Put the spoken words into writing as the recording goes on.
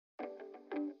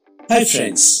Hi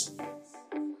friends,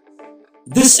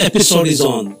 this episode is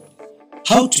on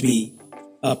how to be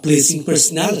a pleasing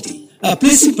personality. A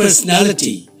pleasing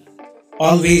personality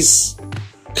always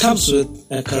comes with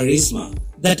a charisma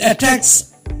that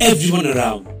attracts everyone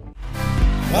around.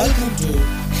 Welcome to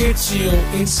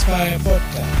KRI Inspire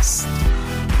Podcast.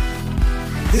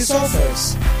 This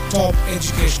offers top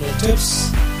educational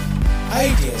tips,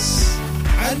 ideas,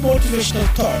 and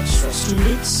motivational thoughts for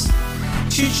students,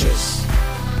 teachers,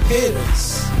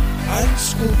 parents, and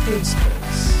school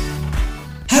principals.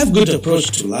 Have good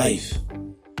approach to life.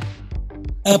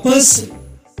 A person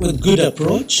with good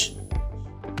approach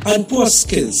and poor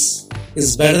skills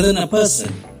is better than a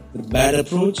person with bad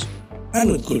approach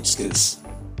and with good skills.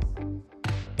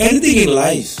 Anything in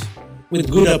life with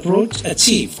good approach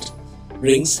achieved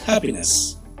brings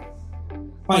happiness.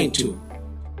 Point 2.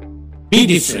 Be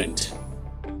different.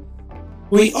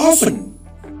 We often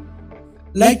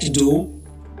like to do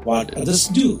what others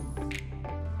do.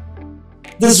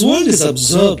 This world is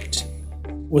observed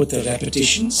with the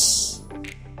repetitions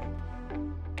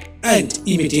and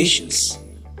imitations.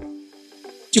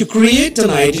 To create an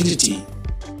identity,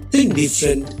 think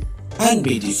different and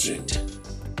be different.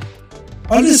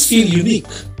 Always feel unique,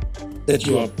 that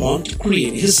you are born to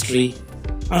create history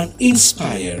and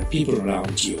inspire people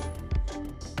around you.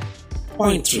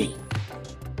 Point 3.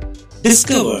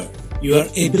 Discover your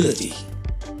ability.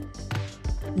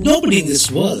 Nobody in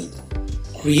this world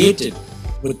created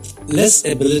with less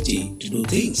ability to do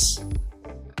things.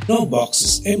 No box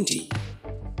is empty.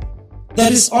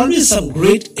 There is always some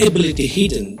great ability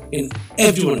hidden in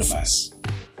every one of us.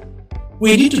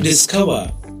 We need to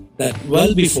discover that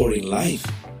well before in life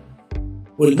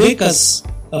will make us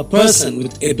a person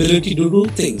with ability to do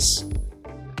things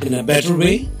in a better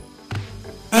way,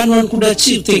 and one could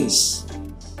achieve things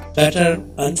better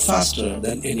and faster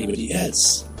than anybody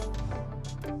else.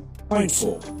 Point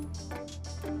 4.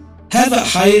 Have a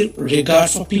high regard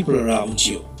for people around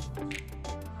you.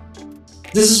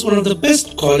 This is one of the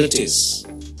best qualities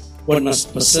one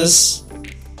must possess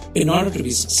in order to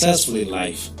be successful in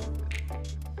life.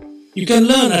 You can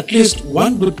learn at least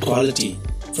one good quality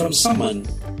from someone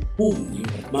whom you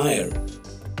admire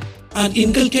and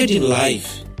inculcate in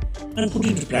life and put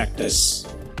into practice,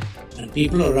 and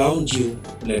people around you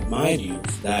will admire you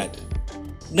for that.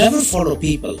 Never follow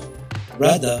people.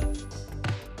 Rather,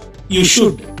 you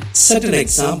should set an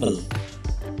example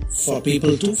for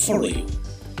people to follow you.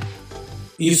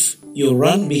 If you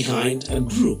run behind a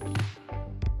group,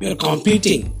 you are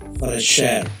competing for a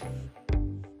share.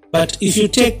 But if you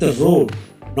take the road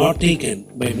not taken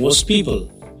by most people,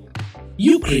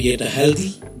 you create a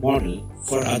healthy model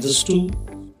for others to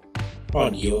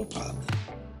follow your path,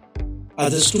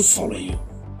 others to follow you.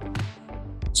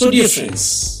 So dear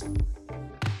friends,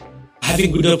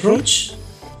 having good approach,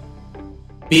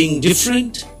 being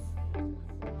different,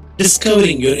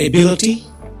 discovering your ability,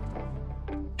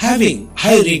 having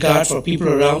high regard for people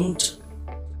around,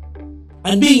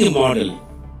 and being a model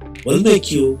will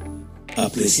make you a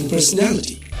pleasing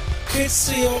personality.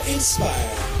 KRI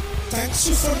Inspire. Thanks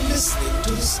you for listening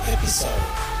to this episode.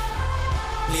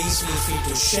 Please feel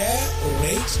free to share,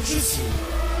 rate, review,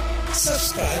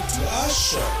 subscribe to our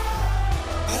show,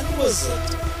 and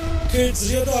visit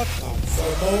KRI.com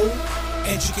for more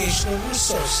educational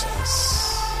resources.